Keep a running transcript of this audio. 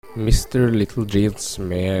Mr. Little Jeans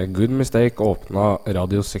med Good Mistake åpna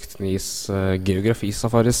Radio 69s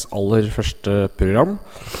Geografisafaris aller første program.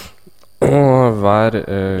 Og hver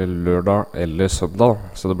lørdag eller søndag,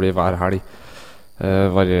 så det blir hver helg.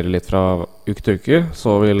 Varierer litt fra uke til uke.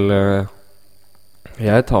 Så vil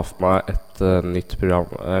jeg ta for meg et nytt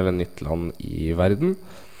program, eller nytt land i verden.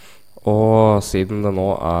 Og siden det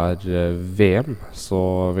nå er VM,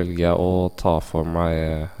 så velger jeg å ta for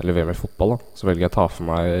meg, eller VM i fotball da, så velger jeg å ta for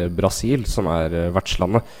meg Brasil, som er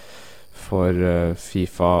vertslandet for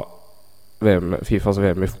FIFAs VM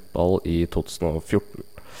i fotball i 2014.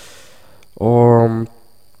 Og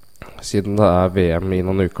siden det er VM i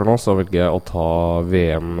noen uker nå, så velger jeg å ta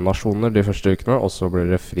VM-nasjoner de første ukene, og så blir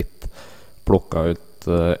det fritt plukket ut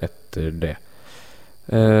etter det.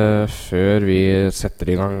 Før vi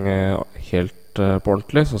setter i gang helt på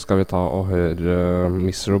ordentlig, så skal vi ta og høre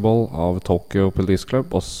Miserable av Tokyo Police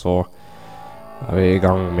Club, og så er vi i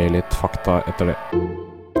gang med litt fakta etter det.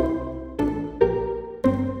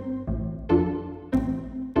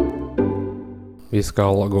 Vi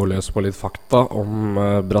skal gå løs på litt fakta om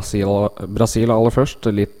Brasil aller først,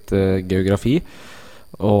 litt geografi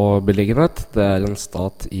og beliggenhet. Det er en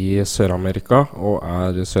stat i Sør-Amerika og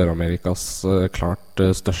er Sør-Amerikas klart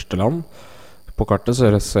største land. På kartet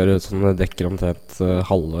ser det ut som det dekker omtrent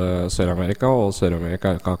halve Sør-Amerika, og Sør-Amerika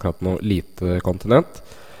er ikke akkurat noe lite kontinent.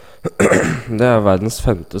 Det er verdens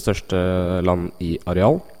 5. største land i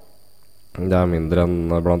areal. Det er mindre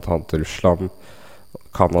enn blant annet Russland,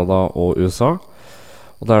 Kanada og USA.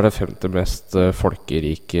 Og det er det 5. mest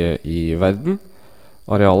folkerike i verden.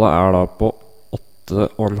 Arealet er da på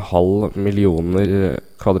 8,5 millioner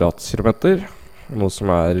kvadratkilometer, noe som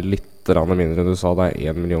er litt mindre enn du sa. Det er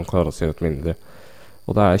 1 million kvadratkilometer mindre,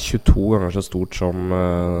 og det er 22 ganger så stort som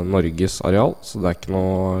Norges areal, så det er ikke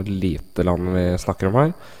noe lite land vi snakker om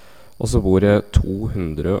her. Og så bor det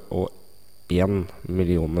 201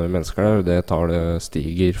 millioner mennesker der. Det tallet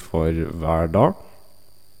stiger for hver dag.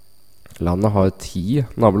 Landet har 10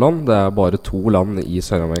 naboland. Det er bare 2 land i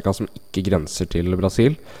Sør-Amerika som ikke grenser til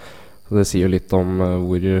Brasil. Det sier jo litt om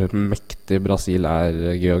hvor mektig Brasil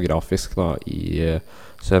er geografisk da, i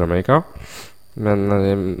Sør-Amerika. Men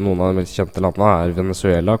noen av de mest kjente landene er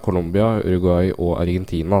Venezuela, Colombia, Uruguay og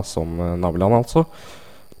Argentina som naboland altså.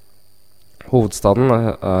 Hovedstaden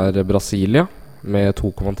er Brasilia med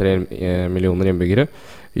 2,3 millioner innbyggere.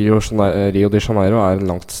 Rio de Janeiro er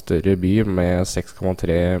en langt større by med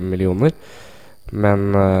 6,3 millioner.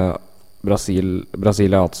 Men Brasil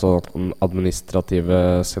er altså den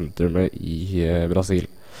administrative sentrumet i Brasil.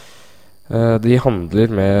 De handler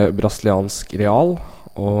med brasiliansk real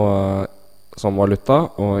som valuta,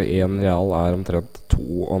 og en real er omtrent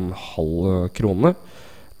 2,5 kroner.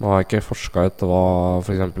 Nå har jeg ikke forsket ut hva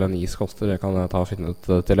for eksempel en is koster, det kan jeg ta og finne ut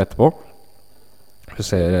til etterpå. Vi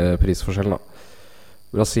ser prisforskjellen da.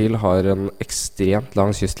 Brasil har en ekstremt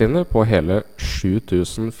lang kystlinje på hele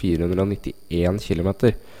 7491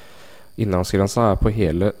 kilometer. Innlandsgrensa er på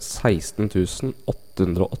hele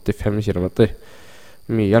 16.885 kilometer.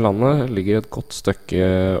 Mye av landet ligger et godt stykke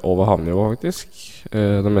over havnivå faktisk.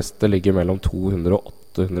 Det meste ligger mellom 200 og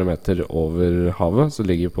 800 meter over havet, så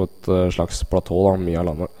det ligger på et slags platå da, mye av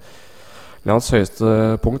landet. Landets høyeste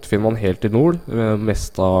punkt finner man helt i nord.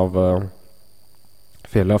 Mest av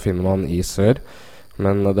fjellet finner man i sør,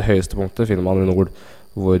 men det høyeste punktet finner man i nord,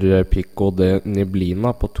 hvor Pico de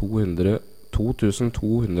Neblina på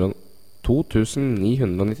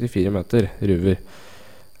 2994 meter ruver.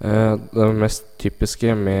 Det mest typiske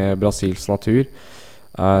med Brasils natur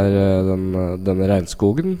er denne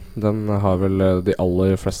regnskogen. Den har vel de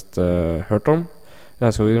aller fleste hørt om.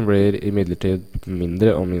 Regnskogen blir imidlertid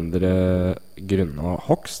mindre og mindre grunnet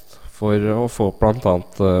hogst for å få blant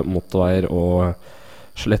annet motorveier og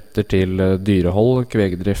sletter til dyrehold,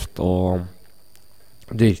 kvegdrift og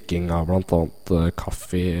dyrking av blant annet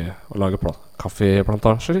kaffe og lage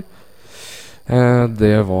kaffeplantasjer.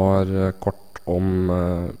 Det var kort om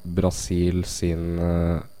Brasil sin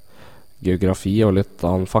geografi og litt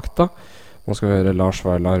annen fakta. Nå skal vi høre Lars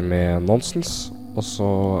Vaular med Nonsens, og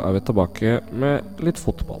så er vi tilbake med litt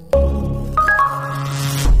fotball.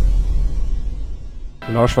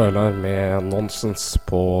 Lars Vaular med Nonsens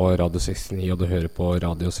på Radio 69, og du hører på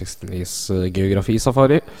Radio 69s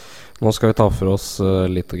geografisafari. Nå skal vi ta for oss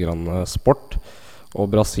litt grann sport. Og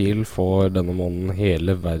Brasil får denne måneden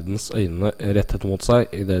hele verdens øyne rettet mot seg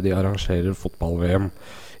i det de arrangerer fotball-VM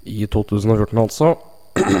i 2014 altså.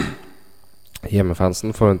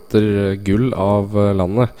 Hjemmefansen forventer gull av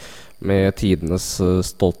landet med tidenes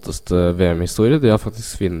stolteste VM-historie. De har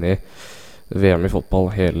faktisk vunnet VM i fotball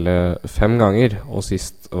hele 5 ganger, og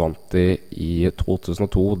sist vant de i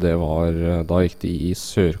 2002. Det var, da gikk de i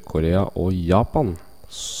Sør-Korea og Japan,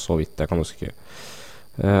 så vidt jeg kan huske.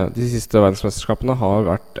 De siste verdensmesterskapene har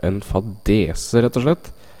vært en fadese, rett og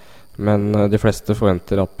slett. Men de fleste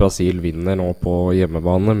forventer at Brasil vinner nå på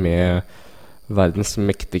hjemmebane med verdens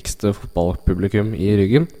mektigste fotballpublikum i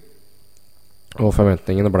ryggen. Og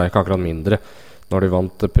forventningene ble ikke akkurat mindre når de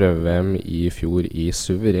vant prøve-VM i fjor i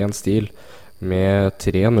suveren stil med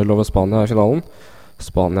 3-0 over Spania i finalen.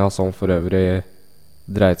 Spania som for øvrig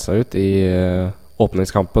dreit seg ut i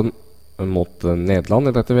åpningskampen mot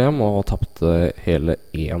Nederland i dette VM og tappte hele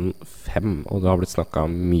 1-5. Og det har blitt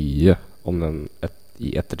snakket mye om den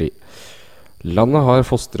i ettertid. Landet har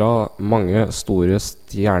fostret mange store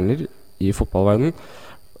stjerner i fotballverdenen.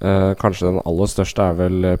 Kanskje den aller største er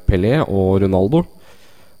vel Pelé og Ronaldo.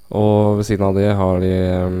 Og ved siden av det har de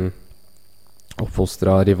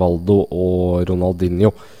oppfostret Rivaldo og Ronaldinho.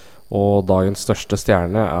 Og dagens største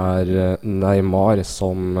stjerne er Neymar,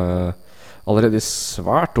 som allerede i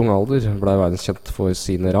svært ung alder ble verdenskjent for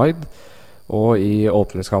sine raid. Og i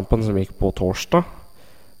åpningskampen som gikk på torsdag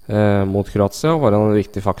mot Kroatia var han en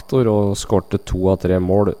viktig faktor og skårte 2 av 3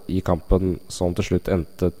 mål i kampen som til slutt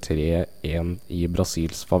endte 3-1 i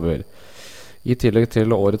Brasils favør. I tillegg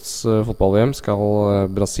til årets fotball-VM skal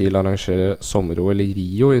Brasil arrangere sommer-OL i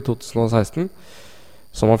Rio i 2016,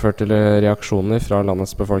 som har ført til reaksjoner fra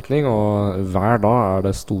landets befolkning, og hver dag er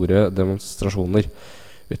det store demonstrasjoner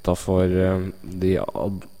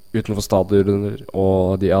utenfor stadioner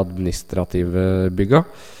og de administrative bygga.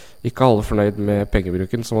 Ikke alle fornøyd med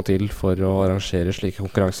pengebruken som må til for å arrangere slike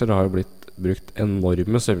konkurranser. Det har jo blitt brukt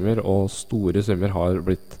enorme summer, og store summer har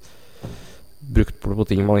blitt brukt på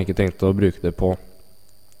ting man ikke tenkte å bruke det på.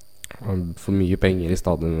 For mye penger i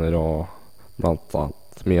stadioner og blant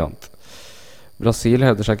annet mye annet. Brasil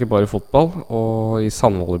hevder seg ikke bare i fotball, og i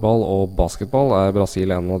sandvolleyball og basketball er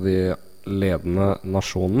Brasil en av de ledende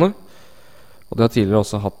nasjonene. Og de har tidligere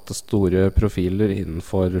også hatt store profiler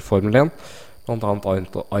innenfor Formel 1. Blant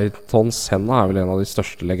annet Ayrton Senna er vel en av de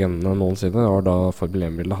største legendene noensinne. Det var da Formel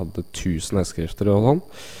 1-bildet hadde 1000 hestekrefter og sånn.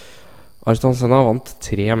 Ayrton Senna vant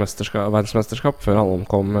 3 verdensmesterskap før han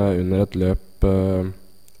omkom under et løp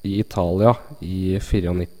i Italia i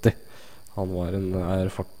 94. Han var en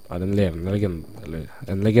levende legende, eller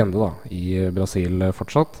en legende da, i Brasil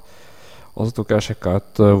fortsatt. Og så tok jeg og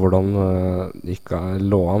sjekket ut hvordan det ikke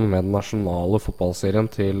lå an med den nasjonale fotballserien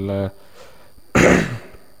til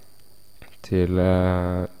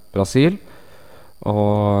Brasil.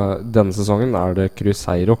 Og denne sesongen er det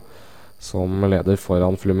Cruzeiro som leder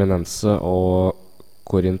foran Fluminense og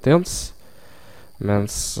Corinthians,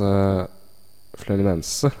 mens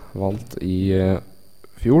Fluminense vant i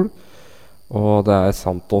fjor. Og det er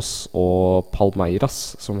Santos og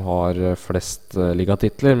Palmeiras som har flest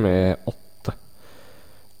ligatitler med 8.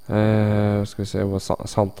 Skal vi se hvor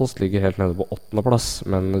Santos ligger helt nede på 8. plass,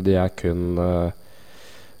 men de er kun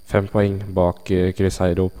 5 poeng bak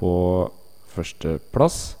Cruzeiro på første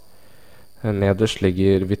plass. Nederst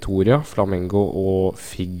ligger Vitória, Flamengo og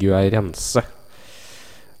Figueirense.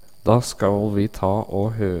 Da skal vi ta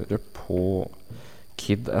og høre på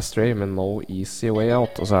Kid Astray med No Easy Way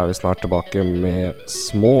Out, og så er vi snart tilbake med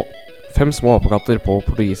 5 små apekatter på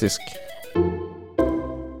portugisisk.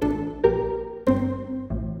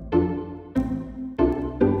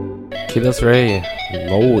 Kid Astray,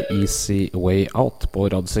 No Easy Way Out på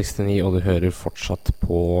Radio 69, og du hører fortsatt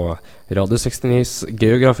på Radio 69s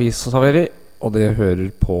geografiservering, og det hører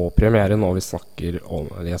på premieren, og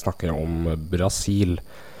jeg snakker om Brasil.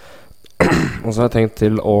 Og så har jeg tenkt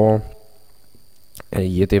til å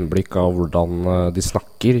gi et innblikk av hvordan de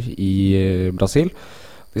snakker i Brasil.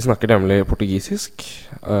 De snakker nemlig portugisisk,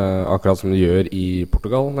 akkurat som de gjør i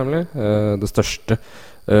Portugal, nemlig. Det største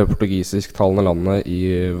portugisisk-talende landet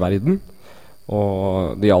i verden.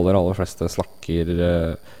 Og de aller fleste snakker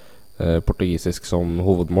portugisisk som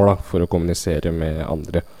hovedmål da, for å kommunisere med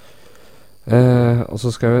andre. Og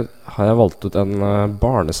så har jeg valgt ut en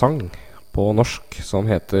barnesang på norsk som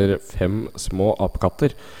heter 5 små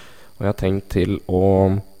apekatter. Og jeg har tenkt til å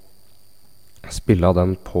spille av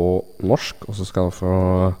den på norsk, og så skal jeg få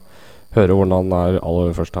høre hvordan den er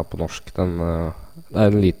aller først her på norsk. Det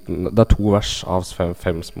er 2 vers av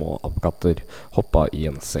 5 små apekatter hoppa i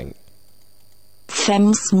en seng. 5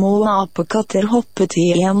 små apekatter hoppet i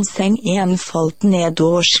en seng, en falt ned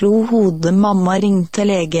og slo hodet, mamma ringte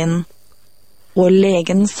legen. Og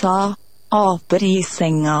legen sa, aper i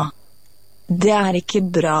senga. Det er ikke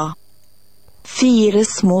bra. 4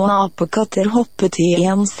 små apekatter hoppet i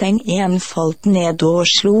en seng, en falt ned og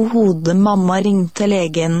slo hodet, mamma ringte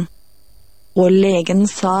legen. Og legen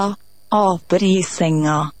sa, Aper i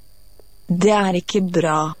senga. Det ikke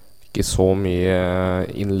bra. Ikke så mye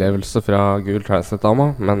innlevelse fra Google Translate av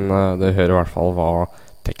meg, men det hører i hvert fall hva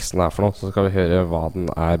teksten for noe. Så skal vi høre hva den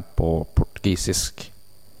på portugisisk.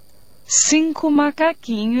 5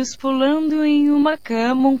 macaquinhos pulando em uma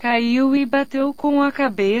cama. Caiu e bateu com a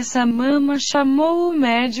cabeça. A mama chamou o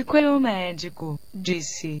médico e o médico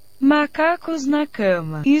disse: macacos na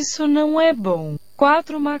cama. Isso não é bom.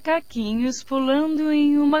 4 macaquinhos pulando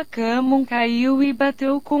em uma cama. Caiu e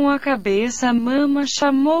bateu com a cabeça. A mama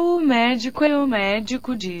chamou o médico e o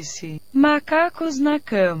médico disse: macacos na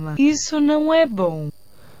cama. Isso não é bom.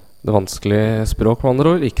 Det vanskelige språk, med andre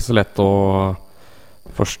ord. Ikke så lett å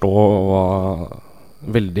forstå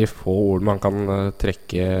veldig få ord man kan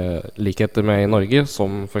trekke likheter med i Norge,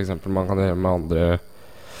 som for eksempel man kan gjøre med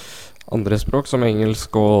andre språk, som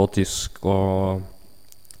engelsk og tysk og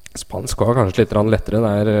spansk var kanskje litt lettere.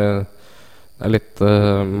 Det litt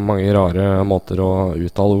mange rare måter å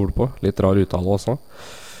uttale ord på. Litt rar uttale også.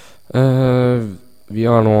 Vi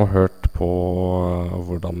har nå hørt på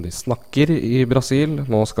hvordan de snakker i Brasil.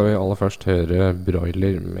 Nå skal vi aller først høre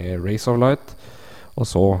Broiler med Rays of Light. Og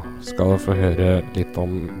så skal vi få høre litt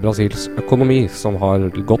om Brasils økonomi, som har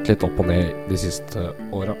gått litt opp og ned de siste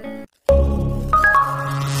åra.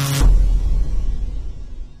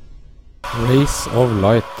 Rays of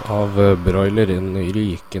Light av Broiler, en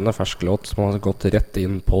rykende fersk låt som har gått rett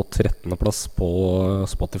inn på 13. plass på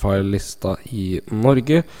Spotify-lista i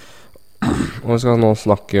Norge. Og vi skal nå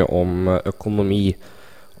snakke om økonomi.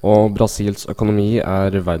 Og Brasils økonomi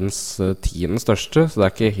verdens 10. største, så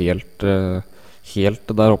det ikke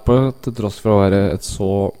helt der oppe, til tross for å være et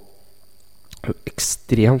så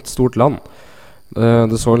ekstremt stort land.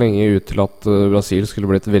 Det så lenge ut til at Brasil skulle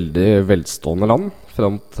bli et veldig velstående land,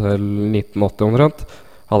 frem til 1980 omtrent.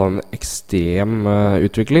 Hadde en ekstrem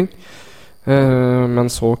utvikling. Men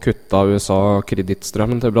så kutta USA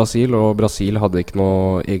kredittstrømmen til Brasil, og Brasil hadde ikke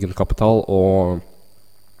noe egenkapital å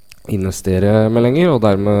investere med lenger, og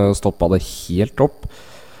dermed stoppet det helt opp.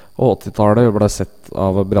 Og 80-tallet ble sett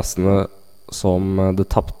av brassene som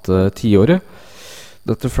det tappte tiåret.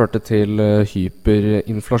 Dette førte til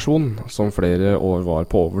hyperinflasjon, som flere år var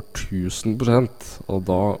på over 1000%, og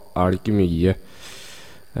da det ikke mye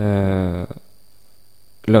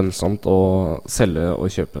lønnsomt å selge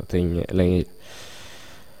og kjøpe ting lenger.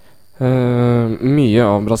 Mye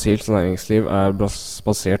av Brasils næringsliv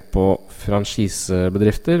basert på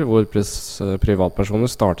franchisebedrifter, hvor privatpersoner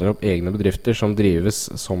starter opp egne bedrifter som drives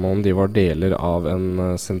som om de var deler av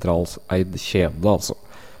en sentraleid kjede, altså.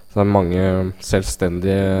 Så det mange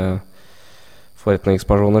selvstendige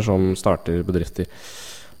forretningspersoner som starter bedrifter.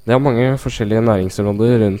 Det mange forskjellige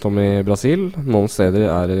næringsområder rundt om i Brasil. Noen steder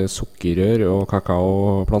det sukkerrør og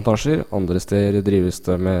kakaoplantasjer. Andre steder drives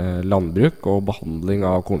det med landbruk og behandling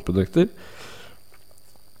av kornprodukter.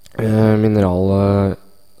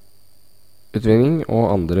 Mineralutvinning og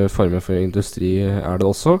andre former for industri det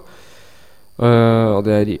også. Og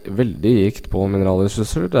det veldig rikt på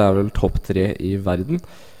mineralressurser. Det vel topp 3 i verden.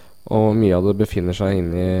 Og mye av det befinner seg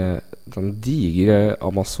inne i den digre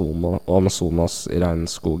Amazonas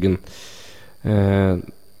regnskogen.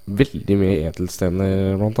 Veldig mye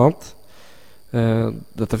edelstener blant annet.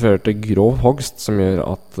 Dette fører til grov hogst, som gjør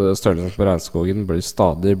at størrelsen på regnskogen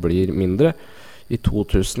blir mindre. I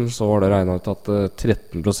 2000 så var det regnet ut at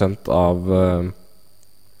 14% av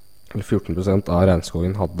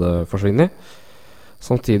regnskogen hadde forsvinnet.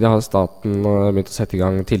 Samtidig har staten begynt å sette i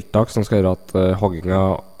gang tiltak som skal gjøre at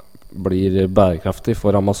hogginga blir bærekraftig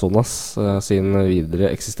for Amazonas sin videre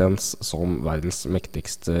eksistens som verdens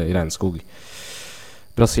mektigste regnskog.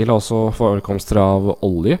 Brasil har også forekomster av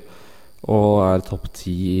olje, og topp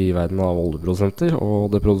 10 i verden av oljeprodusenter,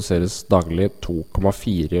 og det produseres daglig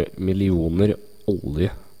 2,4 millioner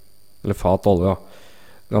fat olje.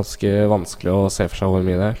 Ganske vanskelig å se for seg hvor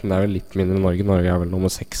mye det men det vel litt mindre enn Norge. Norge vel nummer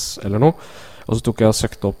 6 eller noe. Og så tok jeg og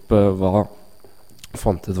søkte opp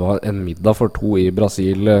fant ut hva en middag for 2 i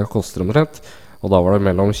Brasil koster omtrent, og da var det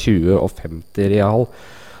mellom 20 og 50 real.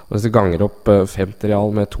 Og hvis du ganger opp 50 real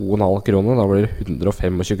med 2,5 kroner, da blir det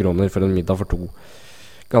 125 kroner for en middag for 2.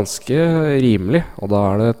 Ganske rimelig, og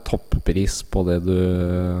da det toppris på det du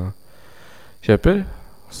kjøper.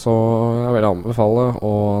 Så jeg vil anbefale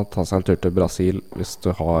å ta seg en tur til Brasil hvis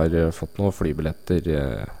du har fått noen flybilletter,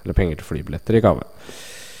 eller penger til flybilletter i gave.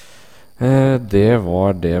 Det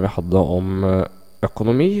var det vi hadde om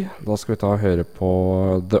økonomi. Da skal vi ta og høre på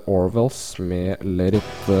The Orwells med Let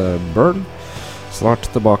It Burn. Snart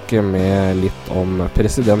tilbake med litt om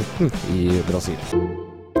presidenten i Brasil.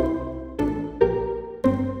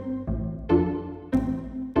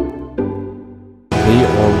 The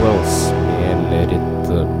Orwells med Let It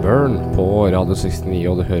Burn. Burn på Radio 69,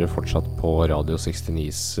 og du hører fortsatt på Radio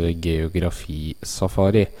 69s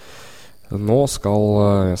geografisafari. Nå skal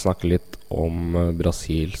jeg snakke litt om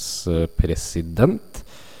Brasils president.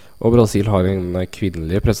 Og Brasil har en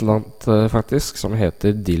kvinnelig president faktisk, som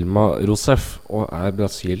heter Dilma Rousseff, og er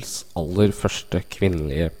Brasils aller første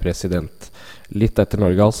kvinnelige president. Litt etter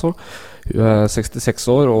Norge altså. Hun er 66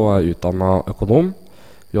 år og er utdannet økonom.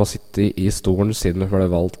 Hun har sittet i stolen siden hun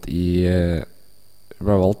ble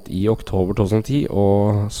valgt i oktober 2010,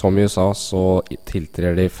 og som i USA så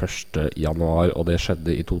tiltrer de 1. januar, og det skjedde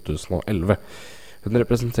i 2011. Hun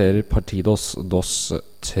representerer Partidos dos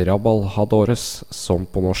Trabalhadores, som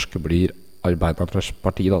på norsk blir Arbeidernes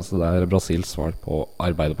parti, da, så det er Brasils svar på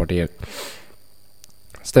Arbeiderpartiet.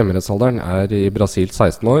 Stemmerettsalderen er i Brasil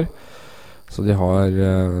 16 år, så de har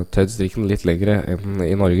tøyd strikken litt lengre enn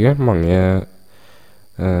i Norge. Mange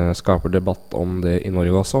skaper debatt om det i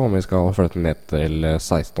Norge også, om vi skal flytte ned til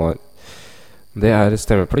 16 år. Det er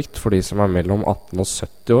stemmeplikt for de som er mellom 18 og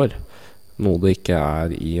 70 år, noe det ikke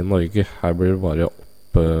er i Norge. Her blir det bare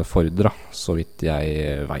oppfordret, så vidt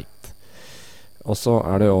jeg vet. Og så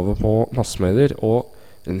er det over på massemedier, og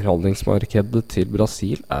underholdningsmarkedet til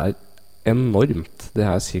Brasil er enormt. Det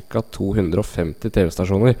er ca. 250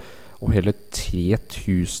 TV-stasjoner og hele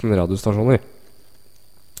 3000 radiostasjoner.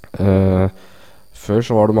 Før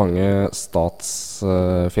så var det mange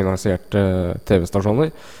statsfinansierte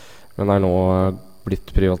TV-stasjoner, men er nå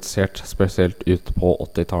blitt privatisert, spesielt ut på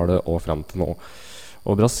 80-tallet og frem til nå.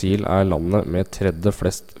 Og Brasil er landet med tredje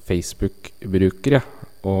flest Facebook-brukere,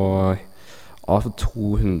 og av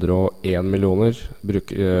 201 millioner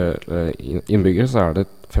innbyggere så er det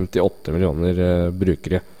 58 millioner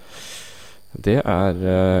brukere. Det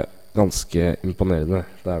er ganske imponerende.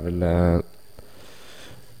 Det er vel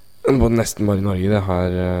nesten bare i Norge det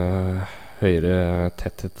har høyere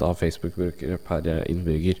tetthet av Facebook-brukere per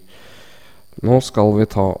innbygger. Nå skal vi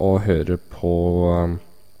ta og høre på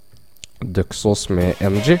Duxos med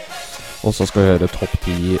Energy, og så skal vi høre topp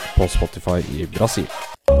 10 på Spotify i Brasil.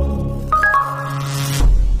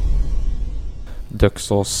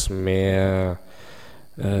 Duxos med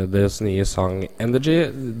deres nye sang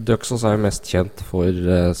Energy. Duxos er mest kjent for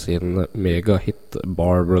sin megahit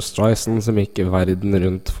Barbra Streisand, som gikk verden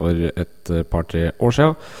rundt for et par-tre år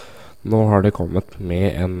siden. Nå har det kommet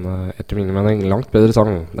med en, etter min mening, langt bedre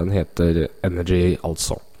sang. Den heter Energy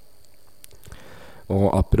altså. Og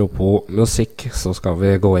apropos musikk, så skal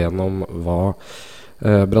vi gå gjennom hva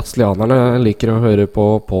brasilianerne liker å høre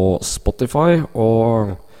på Spotify,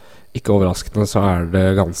 og ikke overraskende så er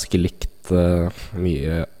det ganske likt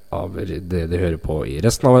mye av det de hører på i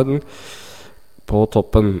resten av verden. På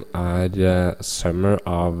toppen er Summer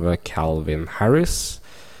av Calvin Harris.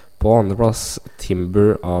 På andreplass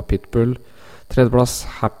Timber av Pitbull. Tredjeplass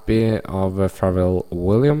Happy av Pharrell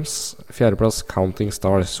Williams. Fjerdeplass Counting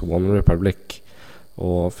Stars, One Republic.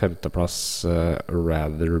 Og femteplass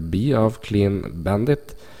Rather Be av Clean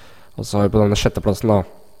Bandit. Og så har vi på denne sjetteplassen da,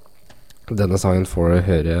 denne sangen får du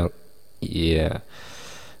høre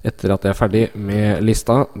etter at jeg er ferdig med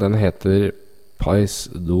lista. Den heter Pais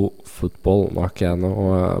do Football. Nå er ikke jeg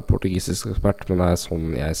noe portugisisk ekspert, men det er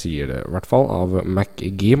sånn jeg sier det i hvert fall. Av Mac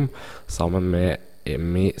Gim sammen med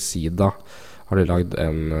Emi Sida har de lagd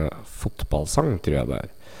en fotballsang, tror jeg det er.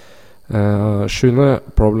 7.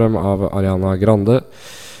 Problem av Ariana Grande.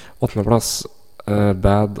 8. plass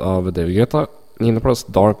Bad av David Guetta. 9. plass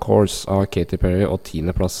Dark Horse av Katy Perry. Og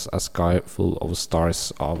 10. plass A Sky Full of Stars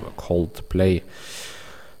av Coldplay.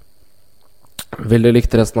 Veldig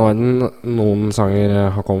likt resten av verden. Noen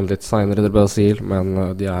sanger har kommet litt senere til Brasil,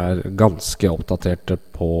 men de er ganske oppdaterte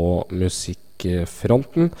på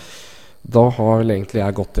musikkfronten. Da har vel egentlig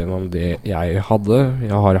jeg gått gjennom det jeg hadde.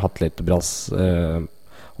 Jeg har hatt litt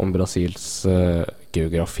om Brasils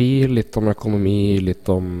geografi, litt om økonomi, litt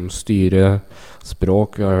om styre,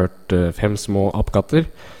 språk. Vi har hørt 5 små apekatter,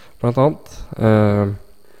 blant annet.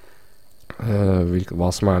 Hva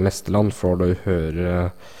som er neste land får du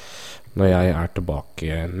høre når jeg er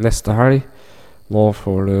tilbake neste helg. Nå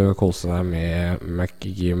får du kose deg med Mac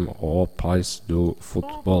Gim og Pais do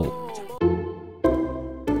Football.